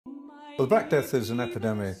Well, the Black Death is an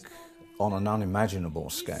epidemic on an unimaginable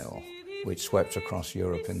scale, which swept across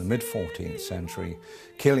Europe in the mid-14th century,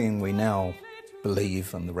 killing, we now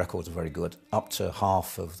believe, and the records are very good, up to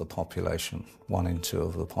half of the population, 1 in 2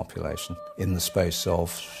 of the population, in the space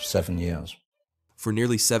of 7 years. For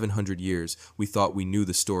nearly 700 years, we thought we knew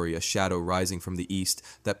the story, a shadow rising from the east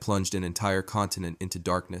that plunged an entire continent into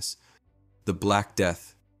darkness. The Black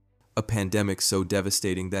Death, a pandemic so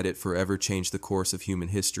devastating that it forever changed the course of human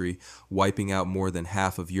history, wiping out more than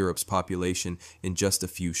half of Europe's population in just a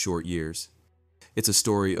few short years. It's a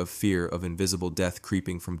story of fear, of invisible death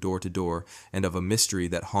creeping from door to door, and of a mystery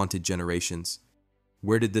that haunted generations.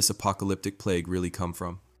 Where did this apocalyptic plague really come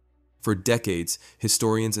from? For decades,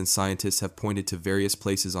 historians and scientists have pointed to various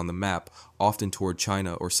places on the map, often toward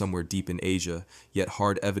China or somewhere deep in Asia, yet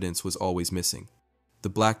hard evidence was always missing. The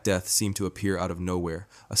Black Death seemed to appear out of nowhere,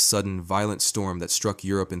 a sudden, violent storm that struck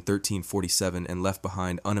Europe in 1347 and left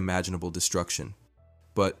behind unimaginable destruction.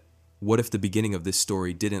 But what if the beginning of this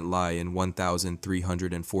story didn't lie in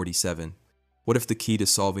 1347? What if the key to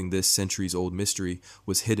solving this centuries-old mystery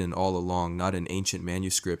was hidden all along, not in ancient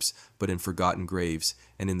manuscripts, but in forgotten graves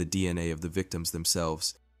and in the DNA of the victims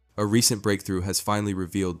themselves? A recent breakthrough has finally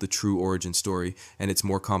revealed the true origin story, and it's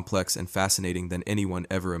more complex and fascinating than anyone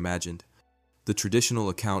ever imagined. The traditional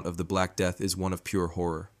account of the Black Death is one of pure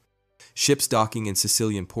horror. Ships docking in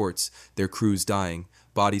Sicilian ports, their crews dying,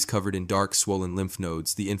 bodies covered in dark, swollen lymph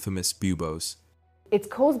nodes, the infamous buboes. It's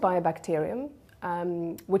caused by a bacterium,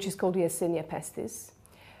 which is called Yersinia pestis.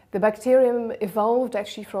 The bacterium evolved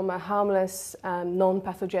actually from a harmless,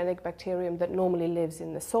 non-pathogenic bacterium that normally lives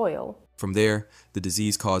in the soil. From there, the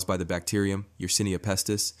disease caused by the bacterium, Yersinia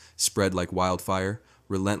pestis, spread like wildfire,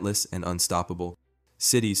 relentless and unstoppable.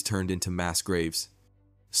 Cities turned into mass graves.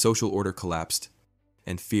 Social order collapsed,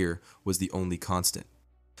 and fear was the only constant.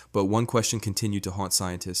 But one question continued to haunt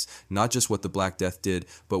scientists, not just what the Black Death did,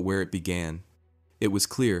 but where it began. It was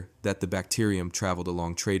clear that the bacterium traveled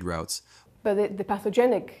along trade routes. But the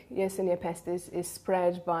pathogenic Yersinia pestis is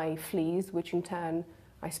spread by fleas, which in turn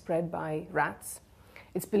are spread by rats.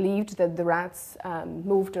 It's believed that the rats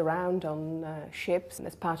moved around on ships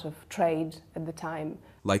as part of trade at the time.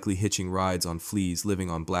 Likely hitching rides on fleas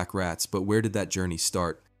living on black rats, but where did that journey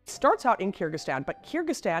start? It starts out in Kyrgyzstan, but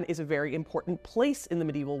Kyrgyzstan is a very important place in the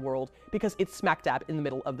medieval world because it's smack dab in the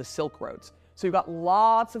middle of the Silk Roads. So you've got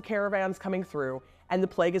lots of caravans coming through, and the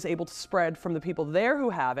plague is able to spread from the people there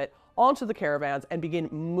who have it onto the caravans and begin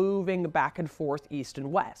moving back and forth east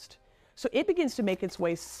and west. So it begins to make its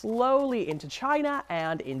way slowly into China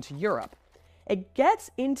and into Europe. It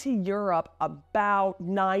gets into Europe about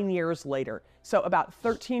 9 years later. So about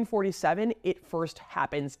 1347, it first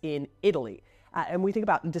happens in Italy. And we think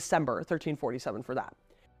about December 1347 for that.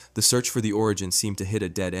 The search for the origin seemed to hit a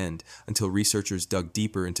dead end until researchers dug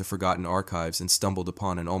deeper into forgotten archives and stumbled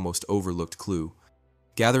upon an almost overlooked clue.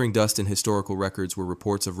 Gathering dust in historical records were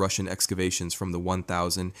reports of Russian excavations from the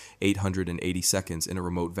 1882nd in a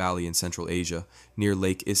remote valley in Central Asia, near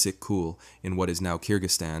Lake Issyk-Kul in what is now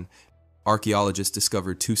Kyrgyzstan. Archaeologists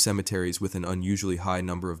discovered 2 cemeteries with an unusually high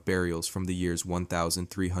number of burials from the years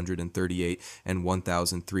 1338 and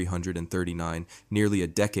 1339, nearly a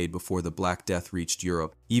decade before the Black Death reached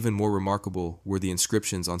Europe. Even more remarkable were the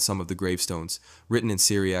inscriptions on some of the gravestones. Written in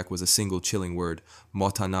Syriac was a single chilling word,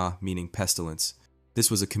 Motana, meaning pestilence.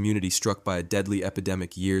 This was a community struck by a deadly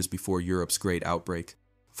epidemic years before Europe's great outbreak.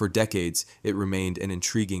 For decades, it remained an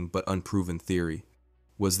intriguing but unproven theory.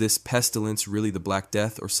 Was this pestilence really the Black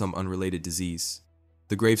Death or some unrelated disease?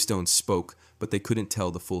 The gravestones spoke, but they couldn't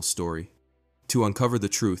tell the full story. To uncover the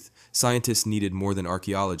truth, scientists needed more than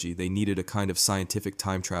archaeology. They needed a kind of scientific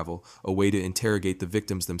time travel, a way to interrogate the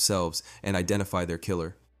victims themselves and identify their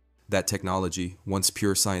killer. That technology, once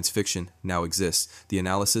pure science fiction, now exists, the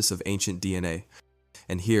analysis of ancient DNA.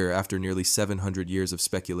 And here, after nearly 700 years of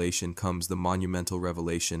speculation, comes the monumental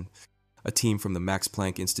revelation. A team from the Max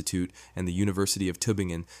Planck Institute and the University of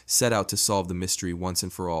Tübingen set out to solve the mystery once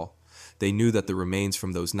and for all. They knew that the remains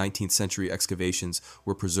from those 19th century excavations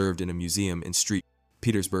were preserved in a museum in St.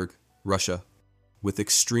 Petersburg, Russia. With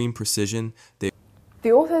extreme precision,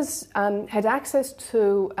 The authors had access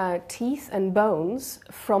to teeth and bones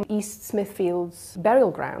from East Smithfield's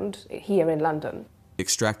burial ground here in London.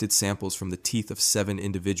 Extracted samples from the teeth of 7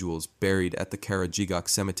 individuals buried at the Karajigak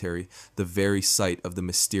Cemetery, the very site of the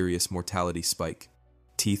mysterious mortality spike.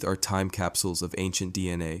 Teeth are time capsules of ancient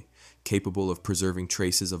DNA, capable of preserving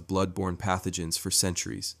traces of blood-borne pathogens for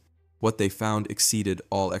centuries. What they found exceeded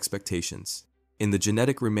all expectations. In the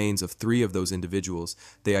genetic remains of 3 of those individuals,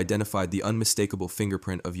 they identified the unmistakable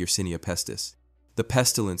fingerprint of Yersinia pestis. The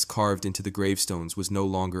pestilence carved into the gravestones was no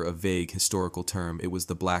longer a vague historical term, it was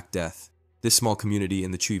the Black Death. This small community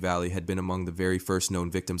in the Tree Valley had been among the very first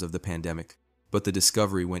known victims of the pandemic, but the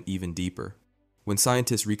discovery went even deeper. When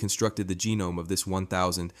scientists reconstructed the genome of this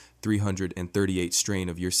 1,338 strain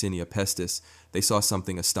of Yersinia pestis, they saw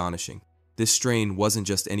something astonishing. This strain wasn't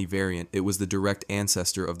just any variant, it was the direct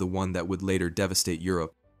ancestor of the one that would later devastate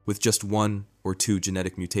Europe, with just 1 or 2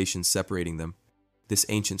 genetic mutations separating them. This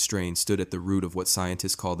ancient strain stood at the root of what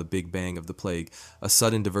scientists call the Big Bang of the plague, a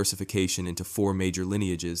sudden diversification into 4 major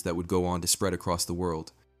lineages that would go on to spread across the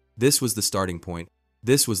world. This was the starting point.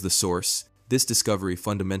 This was the source. This discovery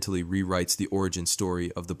fundamentally rewrites the origin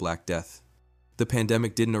story of the Black Death. The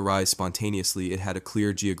pandemic didn't arise spontaneously, it had a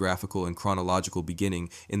clear geographical and chronological beginning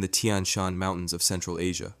in the Tian Shan Mountains of Central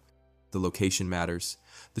Asia. The location matters.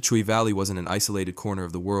 The Tree Valley wasn't an isolated corner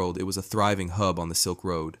of the world, it was a thriving hub on the Silk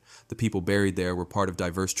Road. The people buried there were part of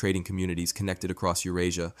diverse trading communities connected across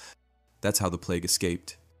Eurasia. That's how the plague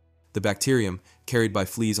escaped. The bacterium, carried by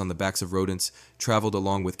fleas on the backs of rodents, traveled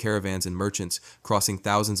along with caravans and merchants, crossing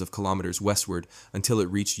thousands of kilometers westward until it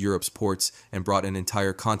reached Europe's ports and brought an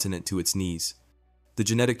entire continent to its knees. The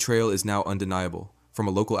genetic trail is now undeniable, from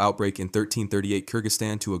a local outbreak in 1338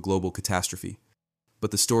 Kyrgyzstan to a global catastrophe.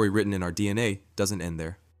 But the story written in our DNA doesn't end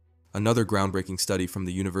there. Another groundbreaking study from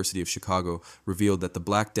the University of Chicago revealed that the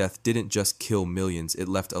Black Death didn't just kill millions, it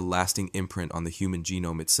left a lasting imprint on the human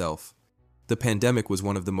genome itself. The pandemic was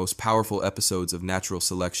one of the most powerful episodes of natural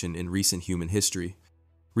selection in recent human history.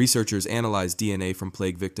 Researchers analyzed DNA from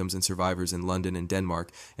plague victims and survivors in London and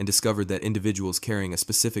Denmark and discovered that individuals carrying a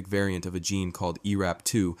specific variant of a gene called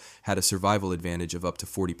ERAP2 had a survival advantage of up to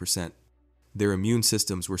 40%. Their immune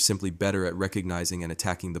systems were simply better at recognizing and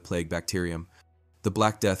attacking the plague bacterium. The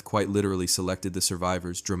Black Death quite literally selected the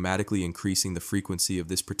survivors, dramatically increasing the frequency of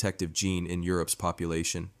this protective gene in Europe's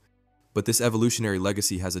population. But this evolutionary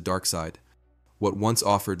legacy has a dark side. What once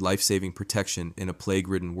offered life-saving protection in a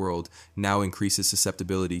plague-ridden world now increases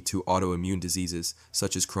susceptibility to autoimmune diseases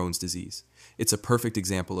such as Crohn's disease. It's a perfect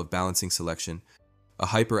example of balancing selection. A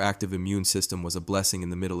hyperactive immune system was a blessing in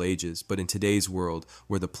the Middle Ages, but in today's world,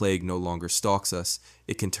 where the plague no longer stalks us,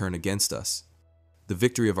 it can turn against us. The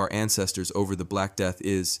victory of our ancestors over the Black Death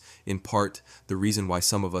is, in part, the reason why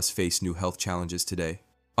some of us face new health challenges today.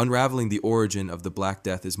 Unraveling the origin of the Black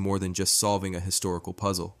Death is more than just solving a historical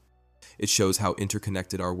puzzle. It shows how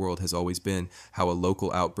interconnected our world has always been, how a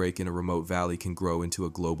local outbreak in a remote valley can grow into a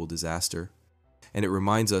global disaster. And it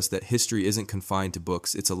reminds us that history isn't confined to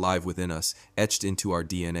books, it's alive within us, etched into our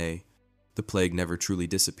DNA. The plague never truly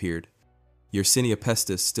disappeared. Yersinia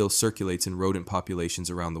pestis still circulates in rodent populations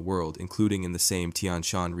around the world, including in the same Tian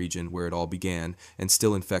Shan region where it all began, and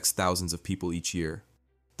still infects thousands of people each year.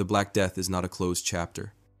 The Black Death is not a closed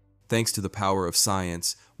chapter. Thanks to the power of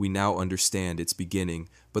science, we now understand its beginning,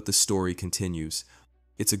 but the story continues.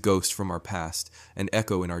 It's a ghost from our past, an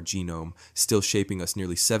echo in our genome, still shaping us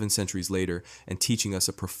nearly 7 centuries later and teaching us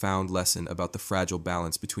a profound lesson about the fragile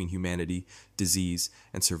balance between humanity, disease,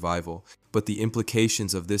 and survival. But the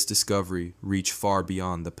implications of this discovery reach far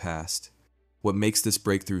beyond the past. What makes this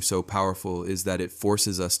breakthrough so powerful is that it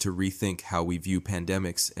forces us to rethink how we view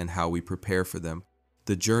pandemics and how we prepare for them.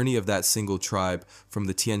 The journey of that single tribe from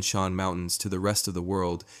the Tian Shan Mountains to the rest of the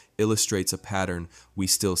world illustrates a pattern we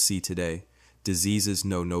still see today. Diseases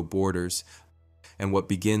know no borders, and what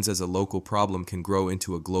begins as a local problem can grow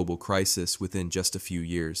into a global crisis within just a few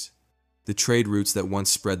years. The trade routes that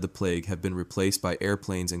once spread the plague have been replaced by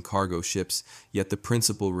airplanes and cargo ships, yet the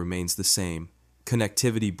principle remains the same.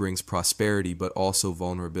 Connectivity brings prosperity but also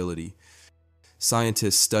vulnerability.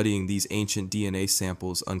 Scientists studying these ancient DNA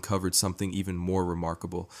samples uncovered something even more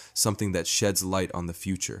remarkable, something that sheds light on the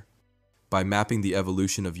future. By mapping the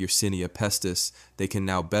evolution of Yersinia pestis, they can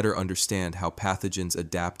now better understand how pathogens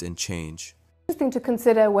adapt and change. It's interesting to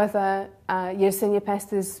consider whether Yersinia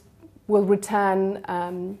pestis will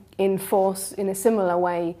return in force in a similar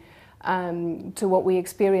way to what we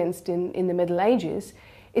experienced in the Middle Ages.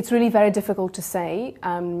 It's really very difficult to say,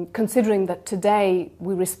 considering that today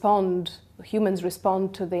humans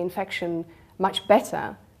respond to the infection much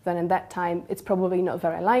better than in that time. It's probably not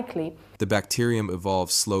very likely. The bacterium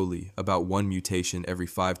evolves slowly, about 1 mutation every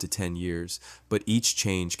 5 to 10 years, but each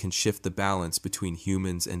change can shift the balance between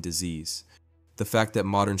humans and disease. The fact that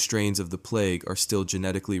modern strains of the plague are still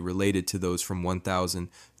genetically related to those from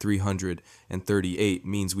 1,338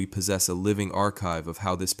 means we possess a living archive of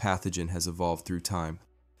how this pathogen has evolved through time.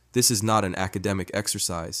 This is not an academic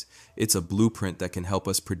exercise, it's a blueprint that can help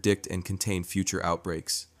us predict and contain future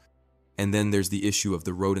outbreaks. And then there's the issue of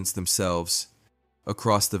the rodents themselves.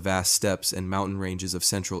 Across the vast steppes and mountain ranges of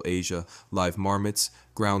Central Asia live marmots,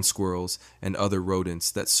 ground squirrels, and other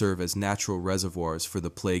rodents that serve as natural reservoirs for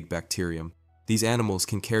the plague bacterium. These animals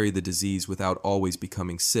can carry the disease without always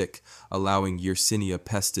becoming sick, allowing Yersinia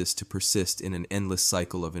pestis to persist in an endless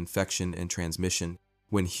cycle of infection and transmission.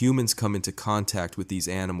 When humans come into contact with these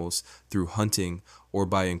animals through hunting or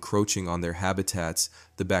by encroaching on their habitats,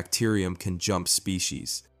 the bacterium can jump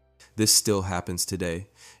species. This still happens today.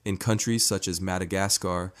 In countries such as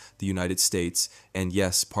Madagascar, the United States, and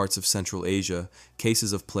yes, parts of Central Asia,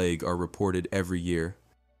 cases of plague are reported every year.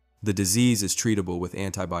 The disease is treatable with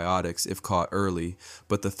antibiotics if caught early,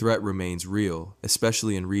 but the threat remains real,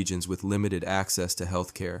 especially in regions with limited access to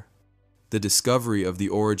healthcare. The discovery of the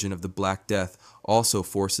origin of the Black Death also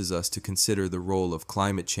forces us to consider the role of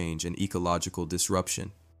climate change and ecological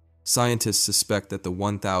disruption. Scientists suspect that the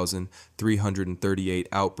 1,338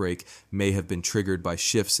 outbreak may have been triggered by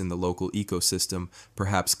shifts in the local ecosystem,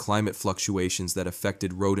 perhaps climate fluctuations that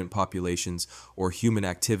affected rodent populations or human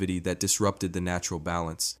activity that disrupted the natural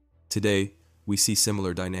balance. Today, we see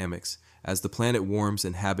similar dynamics. As the planet warms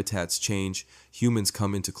and habitats change, humans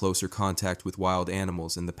come into closer contact with wild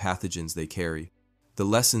animals and the pathogens they carry. The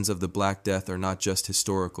lessons of the Black Death are not just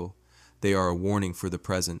historical, they are a warning for the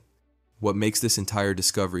present. What makes this entire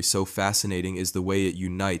discovery so fascinating is the way it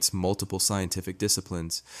unites multiple scientific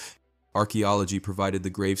disciplines. Archaeology provided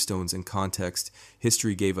the gravestones and context,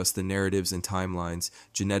 history gave us the narratives and timelines,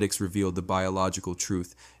 genetics revealed the biological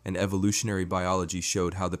truth, and evolutionary biology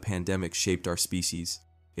showed how the pandemic shaped our species.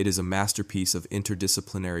 It is a masterpiece of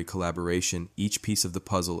interdisciplinary collaboration, each piece of the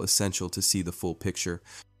puzzle essential to see the full picture.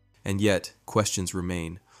 And yet, questions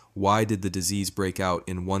remain. Why did the disease break out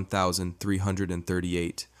in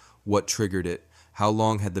 1,338? What triggered it? How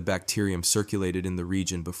long had the bacterium circulated in the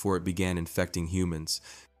region before it began infecting humans?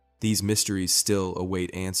 These mysteries still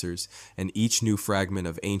await answers, and each new fragment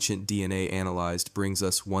of ancient DNA analyzed brings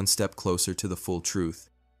us one step closer to the full truth.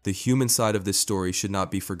 The human side of this story should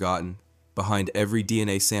not be forgotten. Behind every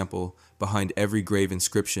DNA sample, behind every grave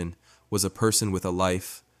inscription, was a person with a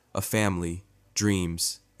life, a family,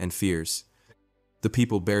 dreams, and fears. The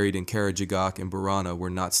people buried in Karajagak and Burana were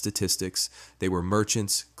not statistics. They were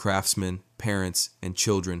merchants, craftsmen, parents, and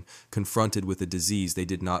children confronted with a disease they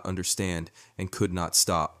did not understand and could not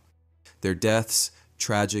stop. Their deaths,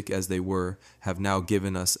 tragic as they were, have now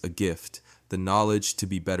given us a gift, the knowledge to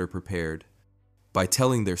be better prepared. By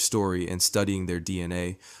telling their story and studying their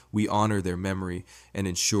DNA, we honor their memory and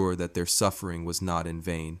ensure that their suffering was not in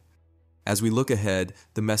vain. As we look ahead,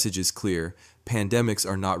 the message is clear. Pandemics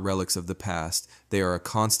are not relics of the past. They are a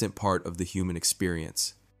constant part of the human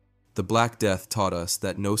experience. The Black Death taught us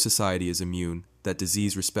that no society is immune, that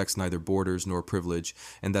disease respects neither borders nor privilege,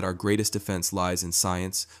 and that our greatest defense lies in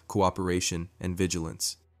science, cooperation, and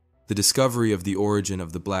vigilance. The discovery of the origin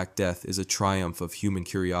of the Black Death is a triumph of human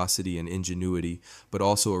curiosity and ingenuity, but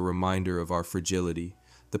also a reminder of our fragility.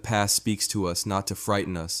 The past speaks to us not to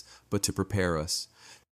frighten us, but to prepare us.